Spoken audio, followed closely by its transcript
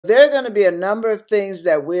There are going to be a number of things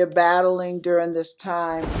that we're battling during this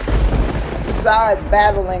time, besides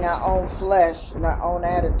battling our own flesh and our own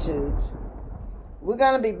attitudes. We're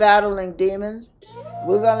going to be battling demons.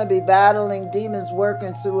 We're going to be battling demons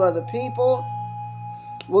working through other people.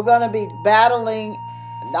 We're going to be battling,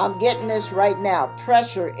 I'm getting this right now,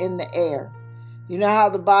 pressure in the air. You know how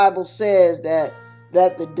the Bible says that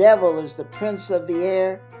the devil is the prince of the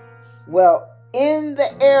air? Well, in the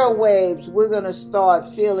airwaves, we're going to start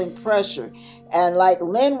feeling pressure. And like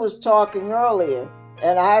Lynn was talking earlier,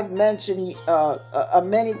 and I've mentioned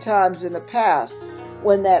many times in the past,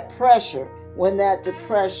 when that pressure, when that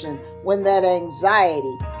depression, when that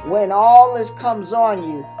anxiety, when all this comes on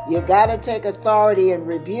you, you got to take authority and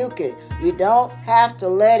rebuke it. You don't have to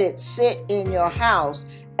let it sit in your house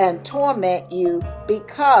and torment you,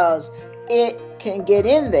 because it can get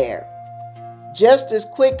in there. Just as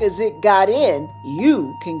quick as it got in,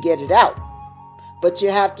 you can get it out. But you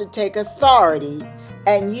have to take authority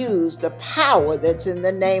and use the power that's in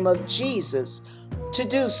the name of Jesus to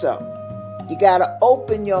do so. You got to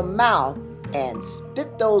open your mouth and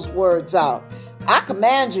spit those words out. I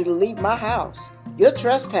command you to leave my house. You're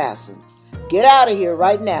trespassing. Get out of here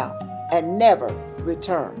right now and never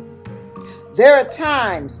return. There are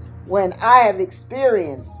times when I have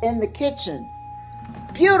experienced in the kitchen,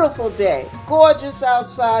 beautiful day, gorgeous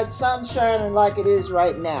outside, sun shining like it is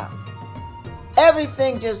right now.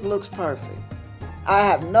 Everything just looks perfect. I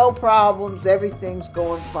have no problems. Everything's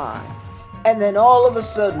going fine. And then all of a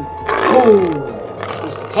sudden, boom,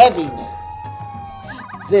 this heaviness,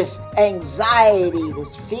 this anxiety,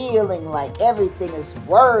 this feeling like everything is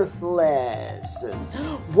worthless. And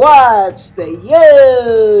what's the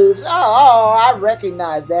use? Oh, I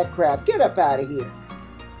recognize that crap. Get up out of here.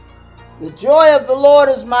 The joy of the Lord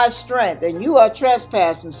is my strength, and you are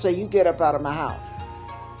trespassing, so you get up out of my house.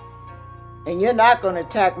 And you're not going to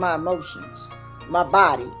attack my emotions, my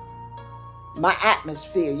body, my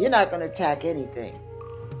atmosphere. You're not going to attack anything.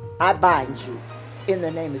 I bind you in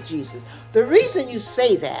the name of Jesus. The reason you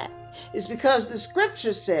say that is because the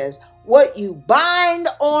scripture says, what you bind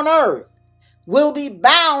on earth will be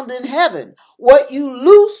bound in heaven. What you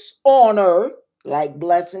loose on earth, like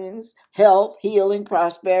blessings, health, healing,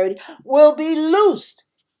 prosperity, will be loosed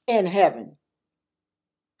in heaven.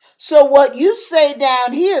 So what you say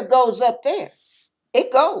down here goes up there.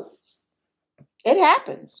 It goes. It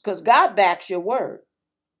happens because God backs your word.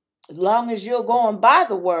 As long as you're going by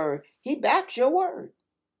the word, he backs your word.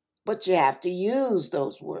 But you have to use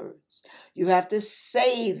those words. You have to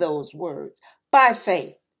say those words by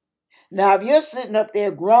faith. Now, if you're sitting up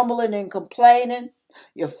there grumbling and complaining,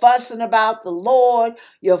 you're fussing about the Lord,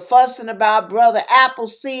 you're fussing about Brother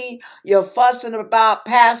Appleseed, you're fussing about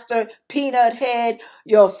Pastor Peanut Head,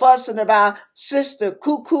 you're fussing about Sister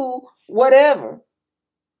Cuckoo, whatever.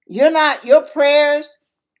 Your prayers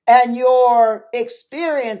and your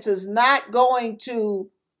experience is not going to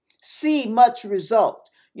see much result.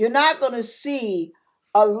 You're not going to see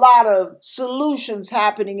a lot of solutions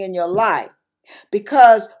happening in your life,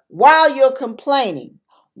 because while you're complaining,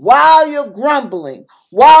 while you're grumbling,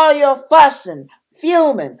 while you're fussing,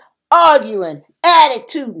 fuming, arguing,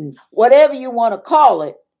 attituding, whatever you want to call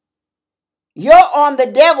it, you're on the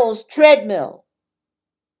devil's treadmill.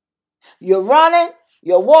 You're running,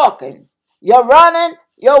 you're walking. You're running,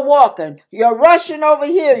 you're walking. You're rushing over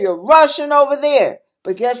here, you're rushing over there.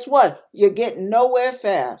 But guess what? You're getting nowhere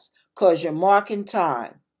fast because you're marking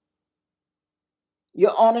time.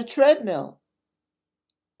 You're on a treadmill.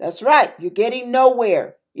 That's right. You're getting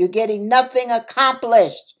nowhere. You're getting nothing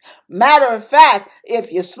accomplished. Matter of fact,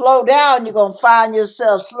 if you slow down, you're going to find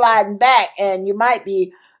yourself sliding back, and you might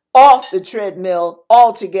be off the treadmill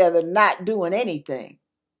altogether, not doing anything.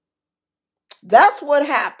 That's what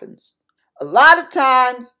happens. A lot of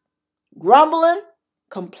times, grumbling,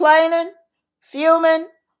 complaining, fuming,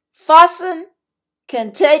 fussing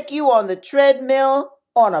can take you on the treadmill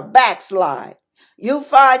on a backslide. You'll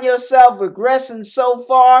find yourself regressing so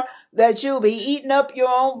far that you'll be eating up your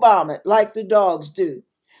own vomit like the dogs do.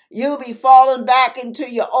 You'll be falling back into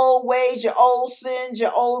your old ways, your old sins,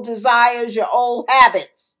 your old desires, your old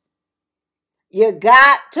habits. You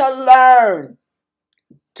got to learn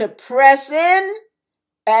to press in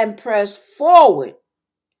and press forward.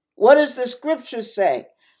 What does the scripture say?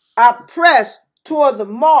 I press toward the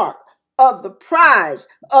mark of the prize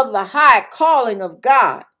of the high calling of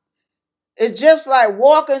God. It's just like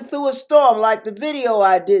walking through a storm, like the video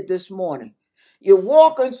I did this morning. You're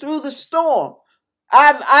walking through the storm.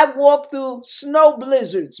 I've walked through snow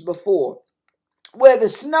blizzards before, where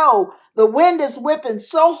the wind is whipping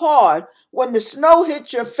so hard, when the snow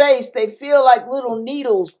hits your face, they feel like little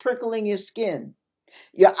needles prickling your skin.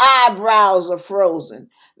 Your eyebrows are frozen.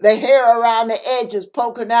 The hair around the edges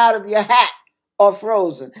poking out of your hat are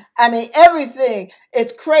frozen. I mean, everything,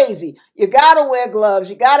 it's crazy. You got to wear gloves.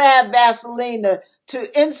 You got to have Vaseline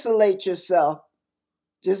to insulate yourself,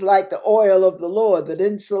 just like the oil of the Lord that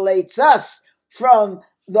insulates us from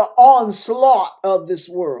the onslaught of this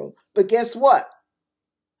world. But guess what?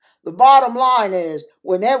 The bottom line is,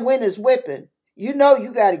 when that wind is whipping, you know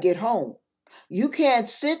you got to get home. You can't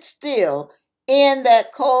sit still in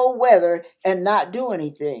that cold weather and not do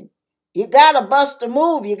anything. You got to bust a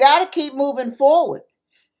move. You got to keep moving forward.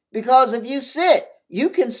 Because if you sit, you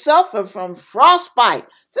can suffer from frostbite.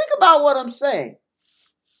 Think about what I'm saying.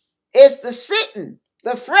 It's the sitting,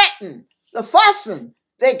 the fretting, the fussing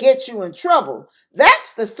that gets you in trouble.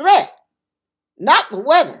 That's the threat, not the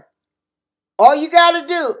weather. All you got to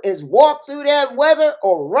do is walk through that weather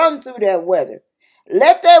or run through that weather.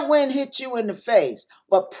 Let that wind hit you in the face,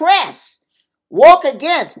 but press,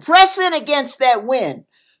 press in against that wind.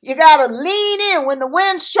 You got to lean in. When the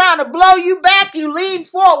wind's trying to blow you back, you lean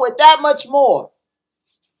forward that much more.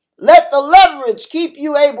 Let the leverage keep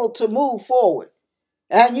you able to move forward.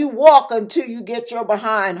 And you walk until you get your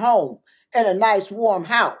behind home in a nice warm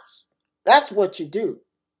house. That's what you do.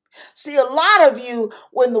 See, a lot of you,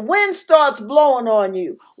 when the wind starts blowing on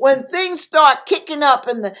you, when things start kicking up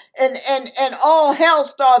and all hell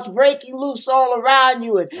starts breaking loose all around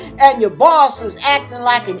you, and your boss is acting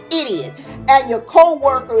like an idiot, and your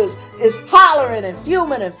co-worker is hollering and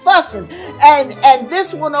fuming and fussing, and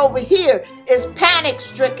this one over here is panic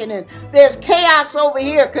stricken, and there's chaos over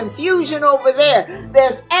here, confusion over there,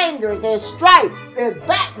 there's anger, there's strife, there's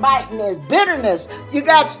backbiting, there's bitterness, you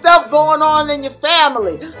got stuff going on in your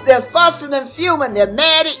family. They're fussing and fuming. They're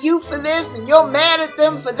mad at you for this and you're mad at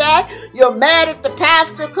them for that. You're mad at the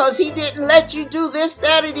pastor because he didn't let you do this,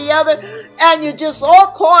 that, or the other. And you're just all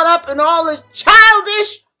caught up in all this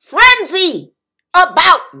childish frenzy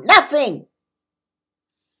about nothing.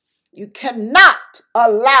 You cannot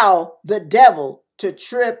allow the devil to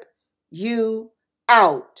trip you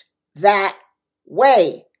out that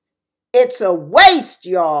way. It's a waste,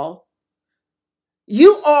 y'all.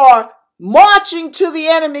 You are marching to the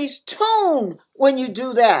enemy's tune when you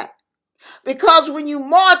do that. Because when you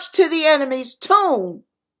march to the enemy's tune,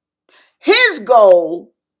 his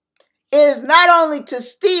goal is not only to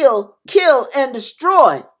steal, kill, and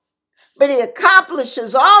destroy, but he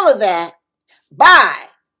accomplishes all of that by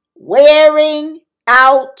wearing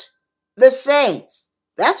out the saints.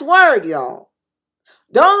 That's word, y'all.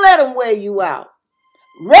 Don't let him wear you out.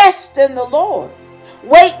 Rest in the Lord.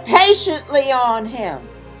 Wait patiently on him.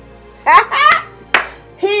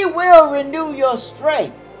 He will renew your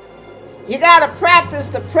strength. You got to practice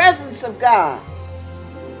the presence of God.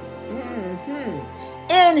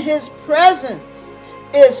 In his presence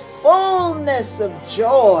is fullness of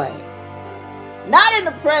joy. Not in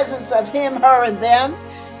the presence of him, her, and them.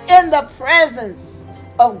 In the presence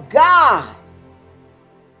of God.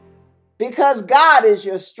 Because God is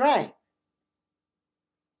your strength.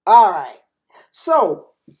 All right. So,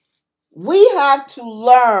 we have to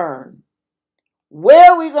learn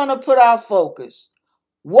where we're going to put our focus.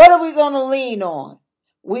 What are we going to lean on?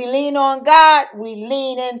 We lean on God. We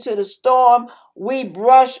lean into the storm. We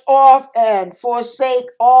brush off and forsake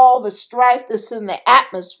all the strife that's in the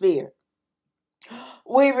atmosphere.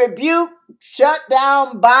 We rebuke, shut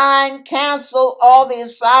down, bind, cancel all the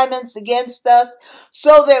assignments against us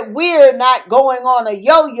so that we're not going on a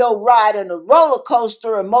yo-yo ride and a roller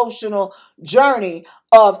coaster emotional journey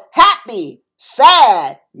of happy,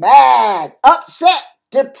 sad, mad, upset,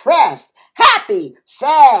 depressed, happy,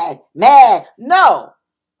 sad, mad. No,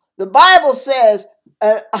 the Bible says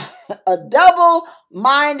a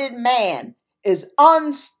double-minded man is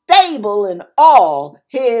unstable in all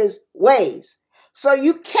his ways. So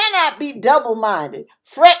you cannot be double-minded.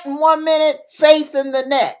 Fretting 1 minute, faith in the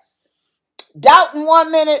next. Doubting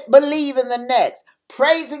 1 minute, believe in the next.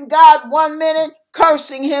 Praising God 1 minute,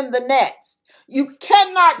 cursing him the next. You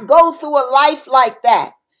cannot go through a life like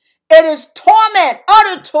that. It is torment,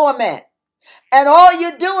 utter torment. And all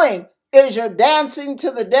you're doing is you're dancing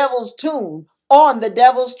to the devil's tune on the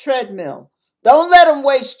devil's treadmill. Don't let him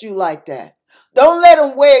waste you like that. Don't let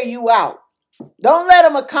him wear you out. Don't let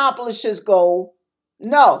him accomplish his goal.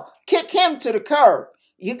 No, kick him to the curb.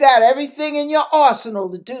 You got everything in your arsenal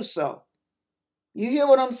to do so. You hear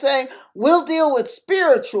what I'm saying? We'll deal with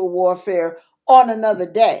spiritual warfare on another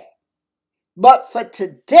day. But for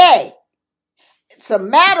today, it's a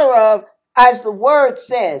matter of, as the word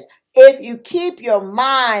says, if you keep your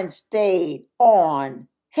mind stayed on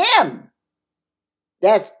him,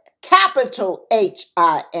 that's capital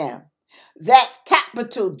H-I-M. That's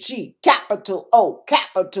capital G, capital O,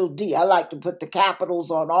 capital D. I like to put the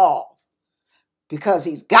capitals on all because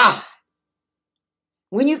he's God.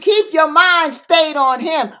 When you keep your mind stayed on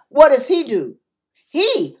him, what does he do?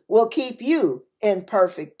 He will keep you in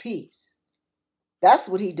perfect peace. That's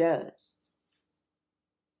what he does.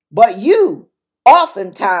 But you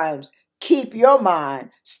oftentimes keep your mind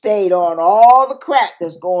stayed on all the crap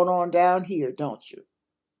that's going on down here, don't you?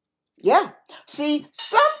 Yeah. See,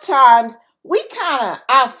 sometimes we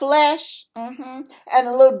our flesh and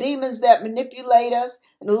the little demons that manipulate us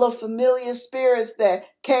and the little familiar spirits that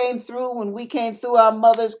came through when we came through our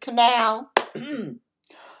mother's canal.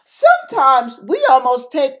 Sometimes we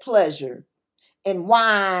almost take pleasure in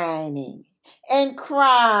whining and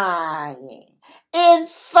crying and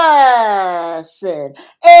fussing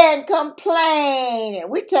and complaining.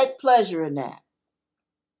 We take pleasure in that.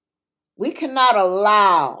 We cannot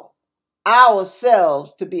allow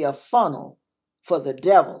ourselves to be a funnel for the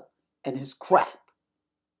devil and his crap.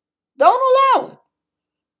 Don't allow it.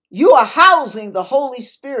 You are housing the Holy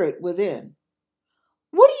Spirit within.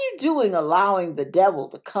 What are you doing allowing the devil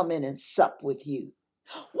to come in and sup with you?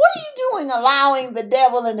 What are you doing allowing the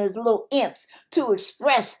devil and his little imps to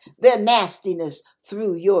express their nastiness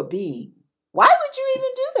through your being? Why would you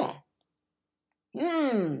even do that?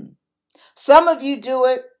 Some of you do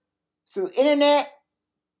it through internet,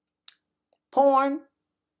 porn,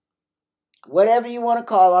 whatever you want to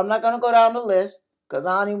call it. I'm not going to go down the list because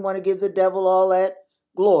I don't even want to give the devil all that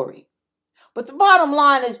glory. But the bottom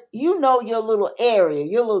line is, you know your little area,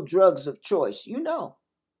 your little drugs of choice. You know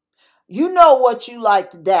what you like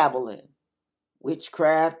to dabble in.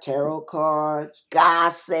 Witchcraft, tarot cards,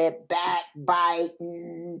 gossip,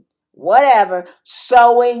 backbiting, whatever,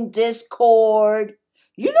 sowing discord.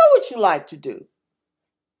 You know what you like to do.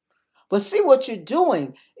 But see, what you're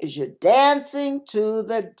doing is you're dancing to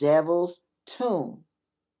the devil's tune.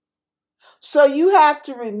 So you have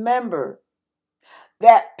to remember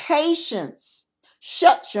that patience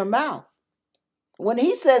shuts your mouth. When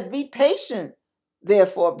he says, be patient,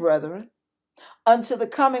 therefore, brethren, unto the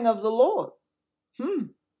coming of the Lord.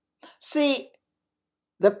 See,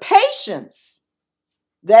 the patience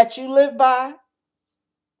that you live by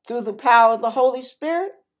through the power of the Holy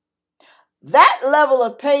Spirit, that level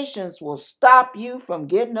of patience will stop you from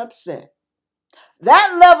getting upset.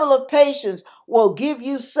 That level of patience will give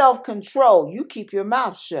you self-control. You keep your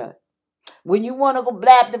mouth shut. When you want to go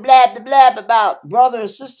blab about brother or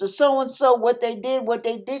sister so-and-so, what they did, what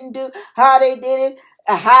they didn't do, how they did it,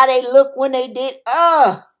 how they look when they did.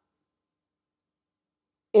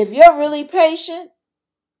 If you're really patient,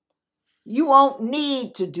 you won't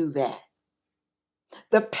need to do that.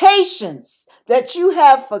 The patience that you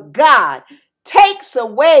have for God takes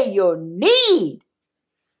away your need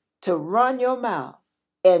to run your mouth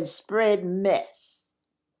and spread mess.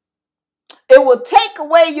 It will take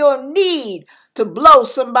away your need to blow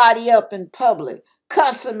somebody up in public,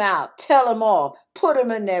 cuss them out, tell them off, put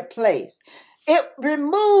them in their place. It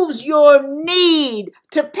removes your need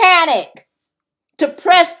to panic, to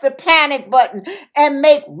press the panic button and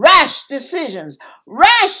make rash decisions.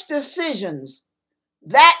 Rash decisions.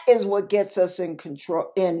 That is what gets us in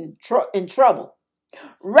trouble.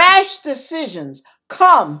 Rash decisions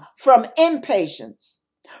come from impatience.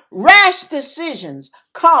 Rash decisions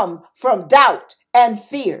come from doubt and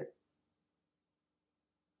fear.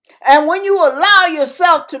 And when you allow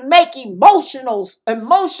yourself to make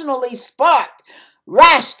emotionally sparked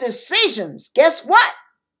rash decisions, guess what?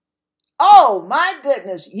 Oh my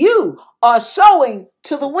goodness, you are sowing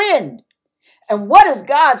to the wind. And what does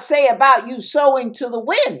God say about you sowing to the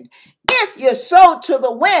wind? If you sow to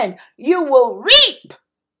the wind, you will reap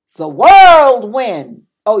the whirlwind.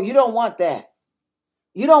 Oh, you don't want that.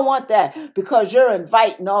 You don't want that because you're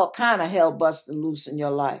inviting all kind of hell busting loose in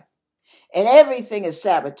your life. And everything is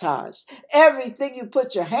sabotaged. Everything you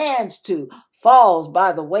put your hands to falls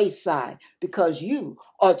by the wayside because you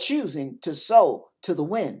are choosing to sow to the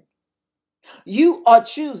wind. You are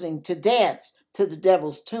choosing to dance to the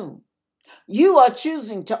devil's tune. You are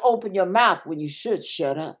choosing to open your mouth when you should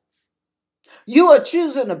shut up. You are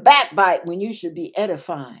choosing to backbite when you should be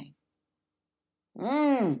edifying.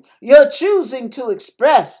 You're choosing to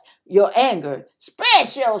express your anger.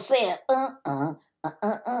 Express yourself.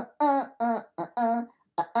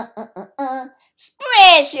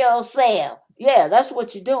 Express yourself. Yeah, that's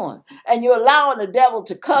what you're doing. And you're allowing the devil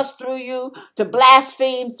to cuss through you, to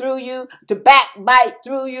blaspheme through you, to backbite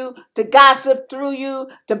through you, to gossip through you,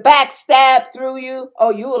 to backstab through you.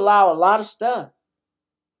 Oh, you allow a lot of stuff.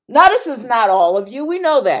 Now, this is not all of you. We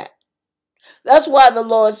know that. That's why the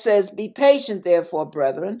Lord says, be patient, therefore,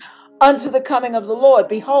 brethren, unto the coming of the Lord.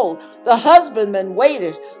 Behold, the husbandman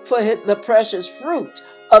waiteth for the precious fruit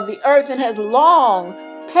of the earth, and has long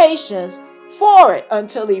patience for it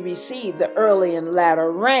until he receive the early and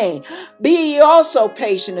latter rain. Be ye also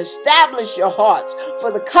patient, establish your hearts, for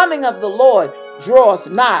the coming of the Lord draweth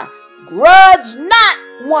nigh. Grudge not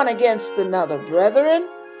one against another, brethren,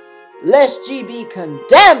 lest ye be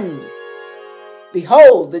condemned.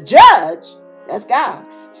 Behold, the judge, that's God,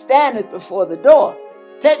 standeth before the door.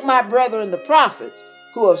 Take my brethren the prophets,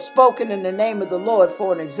 who have spoken in the name of the Lord,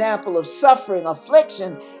 for an example of suffering,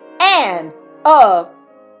 affliction, and of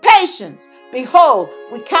patience. Behold,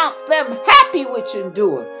 we count them happy which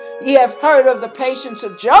endure. Ye have heard of the patience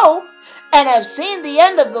of Job, and have seen the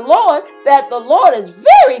end of the Lord, that the Lord is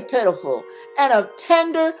very pitiful and of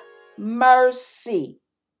tender mercy.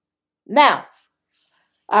 Now,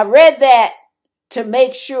 I read that to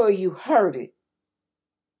make sure you heard it.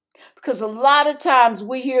 Because a lot of times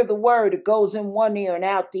we hear the word, it goes in one ear and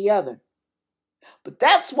out the other. But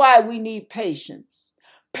that's why we need patience.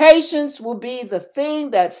 Patience will be the thing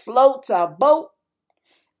that floats our boat,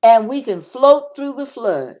 and we can float through the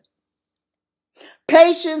flood.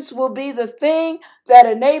 Patience will be the thing that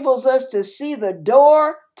enables us to see the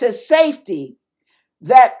door to safety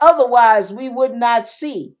that otherwise we would not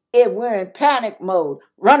see if we're in panic mode,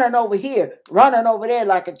 running over here, running over there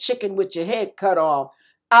like a chicken with your head cut off,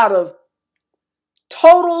 out of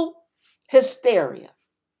total hysteria.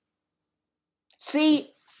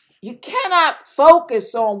 See, you cannot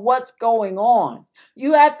focus on what's going on.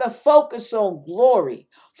 You have to focus on glory,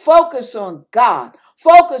 focus on God,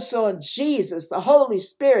 focus on Jesus, the Holy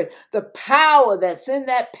Spirit, the power that's in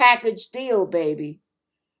that package deal, baby.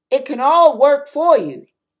 It can all work for you,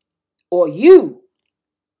 or you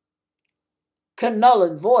can null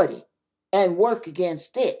and void it and work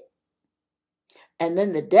against it. And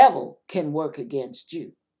then the devil can work against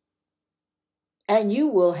you. And you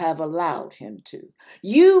will have allowed him to.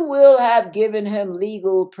 You will have given him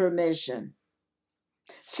legal permission.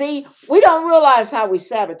 See, we don't realize how we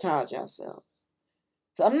sabotage ourselves.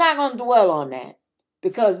 So I'm not going to dwell on that,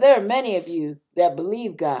 because there are many of you that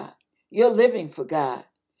believe God. You're living for God.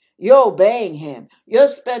 You're obeying him. You're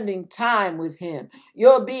spending time with him.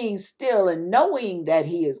 You're being still and knowing that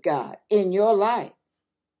he is God in your life.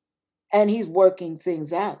 And he's working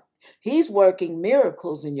things out. He's working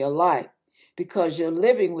miracles in your life because you're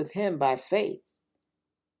living with him by faith.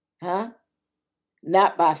 Not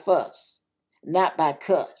by fuss, not by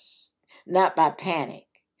cuss, not by panic,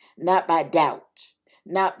 not by doubt,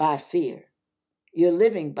 not by fear. You're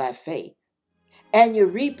living by faith, and you're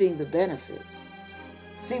reaping the benefits.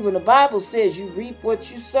 See, when the Bible says you reap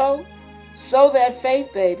what you sow that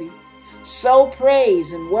faith, baby. Sow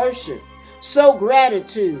praise and worship. Sow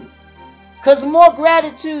gratitude. Because the more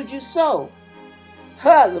gratitude you sow,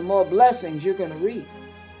 the more blessings you're going to reap.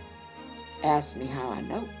 Ask me how I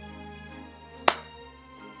know.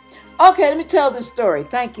 Okay, let me tell this story.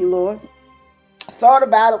 Thank you, Lord. I thought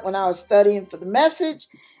about it when I was studying for the message,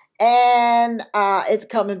 and it's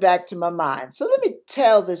coming back to my mind. So let me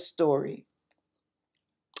tell this story.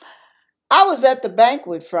 I was at the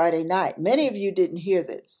banquet Friday night. Many of you didn't hear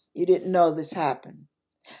this. You didn't know this happened.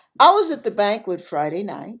 I was at the banquet Friday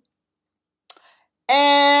night.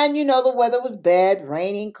 And, the weather was bad,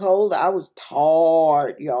 raining, cold. I was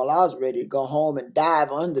tired, y'all. I was ready to go home and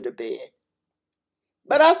dive under the bed.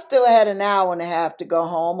 But I still had an hour and a half to go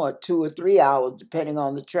home, or 2 or 3 hours, depending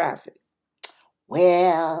on the traffic.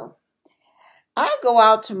 Well, I go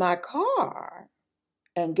out to my car,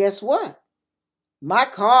 and guess what? My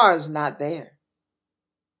car is not there.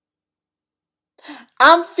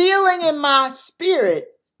 I'm feeling in my spirit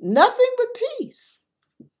nothing but peace.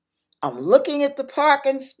 I'm looking at the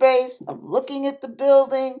parking space. I'm looking at the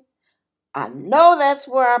building. I know that's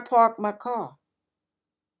where I parked my car.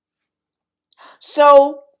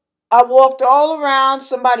 So I walked all around.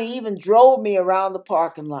 Somebody even drove me around the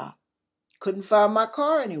parking lot. Couldn't find my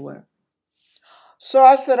car anywhere. So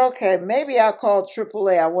I said, okay, maybe I'll call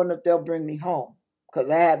AAA. I wonder if they'll bring me home, because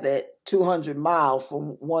I had that 200 miles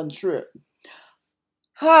from one trip.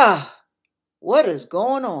 What is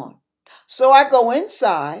going on? So I go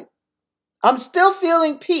inside. I'm still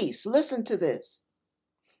feeling peace. Listen to this.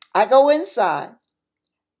 I go inside.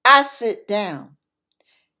 I sit down.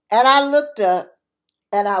 And I looked up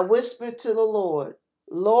and I whispered to the Lord,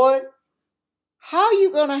 Lord, how are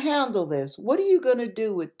you going to handle this? What are you going to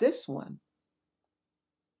do with this one?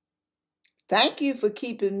 Thank you for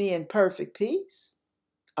keeping me in perfect peace.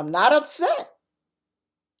 I'm not upset.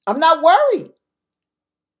 I'm not worried.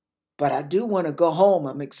 But I do want to go home.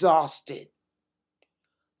 I'm exhausted.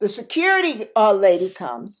 The security lady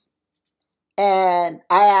comes And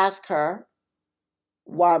I asked her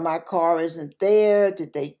why my car isn't there.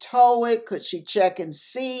 Did they tow it? Could she check and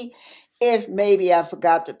see if maybe I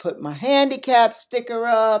forgot to put my handicap sticker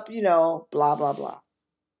up, blah, blah, blah.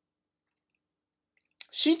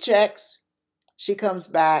 She checks. She comes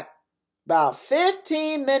back. About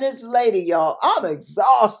 15 minutes later, y'all, I'm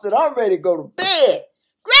exhausted. I'm ready to go to bed.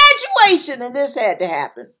 Graduation, and this had to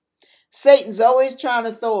happen. Satan's always trying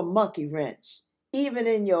to throw a monkey wrench, even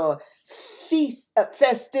in your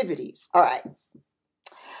festivities. All right.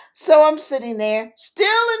 So I'm sitting there, still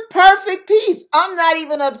in perfect peace. I'm not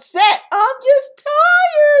even upset. I'm just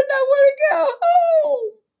tired. I want to go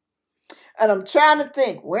home. And I'm trying to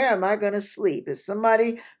think, where am I going to sleep? Is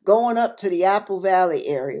somebody going up to the Apple Valley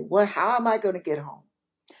area? How am I going to get home?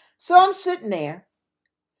 So I'm sitting there,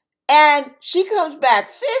 and she comes back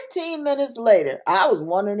 15 minutes later. I was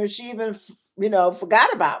wondering if she even,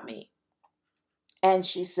 forgot about me. And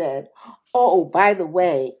she said, oh, by the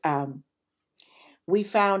way, we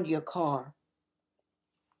found your car.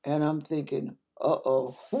 And I'm thinking,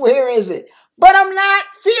 uh-oh, where is it? But I'm not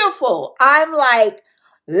fearful. I'm like,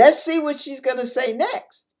 let's see what she's going to say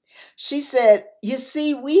next. She said, you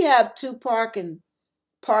see, we have 2 parking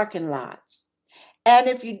lots. And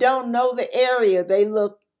if you don't know the area, they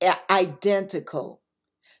look identical.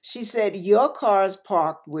 She said, your car is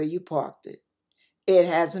parked where you parked it. It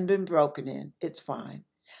hasn't been broken in. It's fine.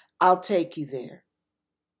 I'll take you there.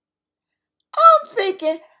 I'm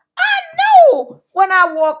thinking, I know when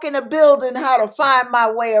I walk in a building how to find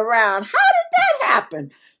my way around. How did that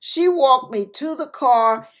happen? She walked me to the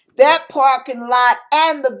car. That parking lot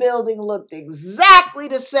and the building looked exactly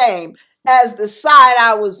the same as the side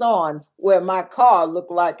I was on where my car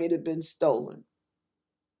looked like it had been stolen.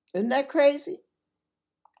 Isn't that crazy?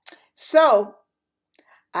 So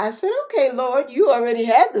I said, okay, Lord, you already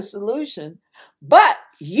had the solution, but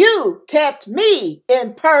you kept me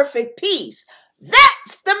in perfect peace.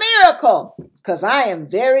 That's the miracle, because I am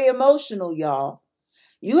very emotional, y'all.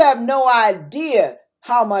 You have no idea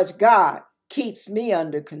how much God keeps me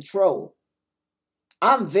under control.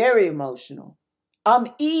 I'm very emotional. I'm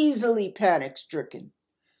easily panic-stricken.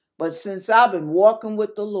 But since I've been walking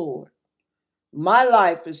with the Lord, my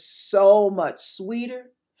life is so much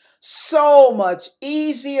sweeter, so much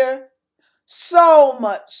easier, so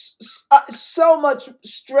much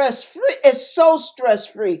stress-free. It's so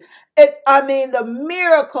stress-free. The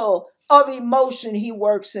miracle of emotion he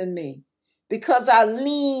works in me, because I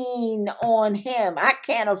lean on him. I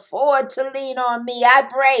can't afford to lean on me. I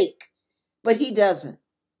break, but he doesn't.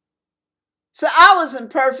 So I was in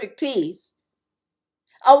perfect peace.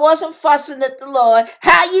 I wasn't fussing at the Lord.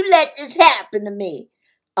 How you let this happen to me?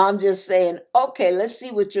 I'm just saying, okay, let's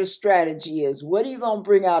see what your strategy is. What are you going to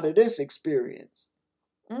bring out of this experience?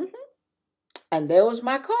 And there was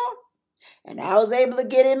my car. And I was able to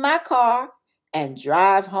get in my car and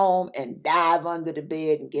drive home and dive under the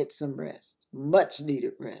bed and get some rest. Much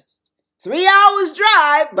needed rest. 3 hours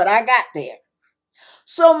drive, but I got there.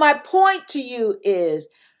 So my point to you is,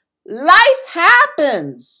 life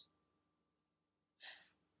happens.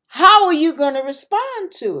 How are you going to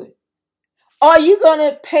respond to it? Are you going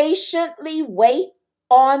to patiently wait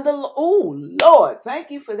on the Lord? Oh, Lord,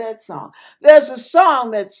 thank you for that song. There's a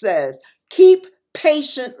song that says, keep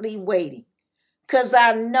patiently waiting, because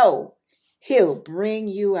I know he'll bring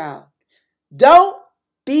you out. Don't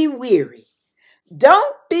be weary.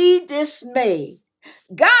 Don't be dismayed.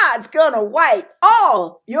 God's going to wipe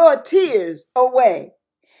all your tears away.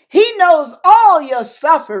 He knows all your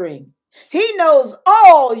suffering. He knows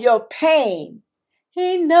all your pain.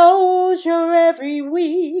 He knows your every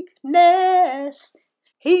weakness.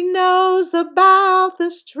 He knows about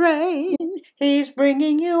the strain. He's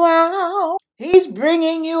bringing you out. He's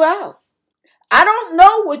bringing you out. I don't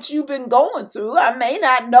know what you've been going through. I may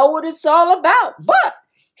not know what it's all about, but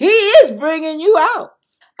he is bringing you out.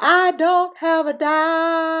 I don't have a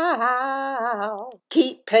doubt.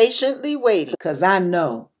 Keep patiently waiting, because I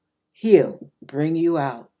know he'll bring you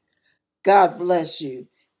out. God bless you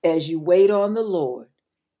as you wait on the Lord.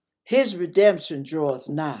 His redemption draweth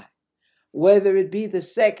nigh, whether it be the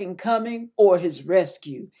second coming or his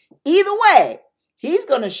rescue. Either way, he's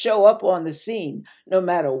going to show up on the scene no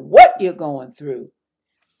matter what you're going through.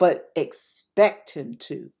 But expect him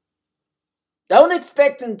to. Don't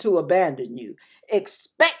expect him to abandon you.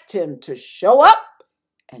 Expect him to show up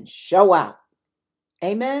and show out.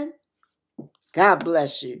 Amen. God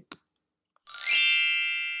bless you.